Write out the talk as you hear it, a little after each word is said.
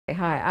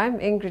Hi, I'm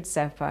Ingrid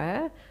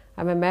Sapire.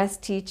 I'm a maths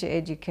teacher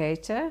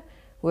educator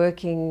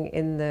working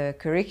in the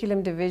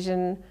curriculum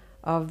division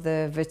of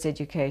the Wits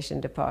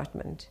Education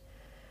department.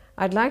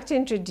 I'd like to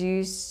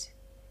introduce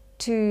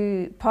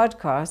two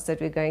podcasts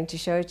that we're going to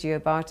show to you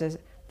about a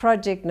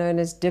project known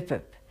as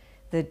DIPIP,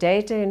 the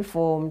Data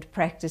Informed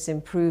Practice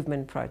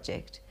Improvement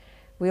Project.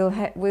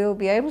 We'll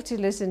be able to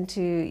listen to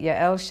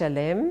Yael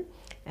Shalem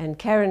and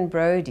Karen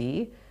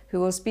Brody, who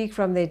will speak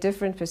from their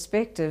different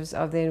perspectives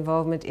of their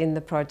involvement in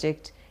the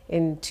project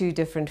in two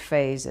different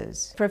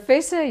phases.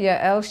 Professor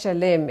Yael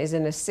Shalem is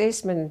an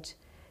assessment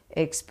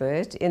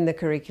expert in the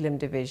curriculum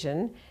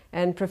division,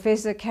 and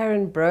Professor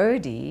Karen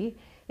Brody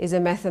is a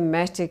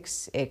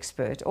mathematics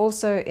expert,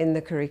 also in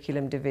the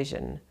curriculum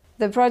division.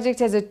 The project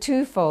has a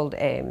twofold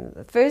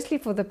aim. Firstly,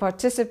 for the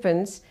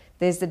participants,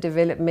 there's the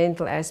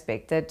developmental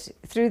aspect, that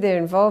through their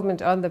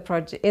involvement in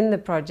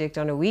the project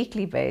on a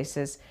weekly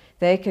basis,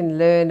 they can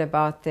learn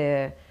about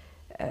their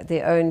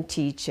own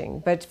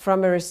teaching. But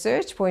from a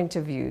research point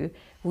of view,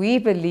 we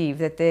believe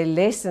that there are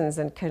lessons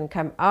that can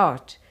come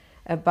out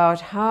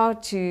about how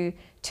to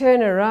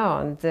turn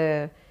around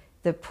the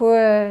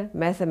poor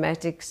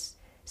mathematics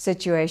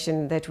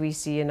situation that we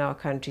see in our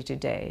country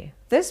today.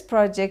 This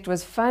project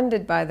was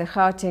funded by the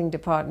Gauteng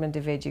Department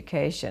of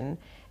Education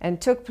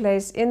and took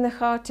place in the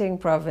Gauteng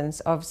province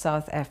of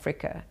South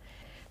Africa.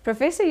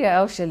 Professor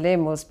Yael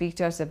Shalem will speak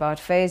to us about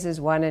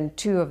phases 1 and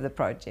 2 of the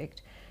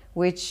project,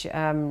 which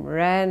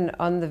ran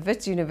on the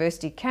Wits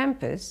University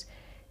campus.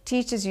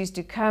 Teachers used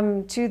to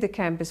come to the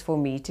campus for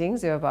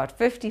meetings. There were about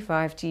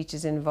 55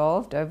 teachers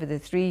involved over the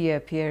 3-year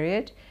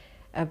period,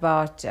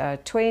 about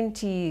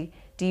 20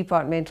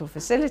 departmental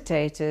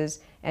facilitators,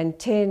 and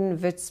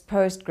 10 Wits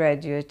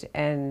postgraduate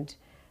and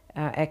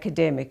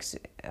academics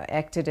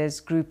acted as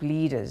group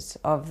leaders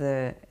of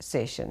the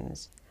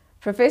sessions.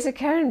 Professor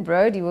Karen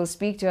Brody will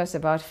speak to us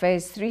about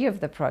phase 3 of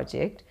the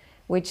project,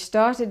 which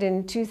started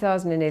in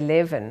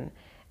 2011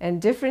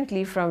 and,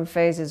 differently from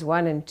phases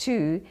 1 and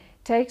 2,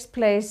 takes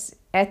place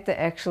at the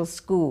actual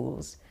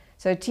schools.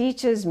 So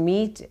teachers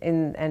meet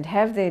and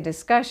have their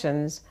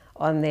discussions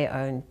on their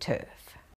own turf.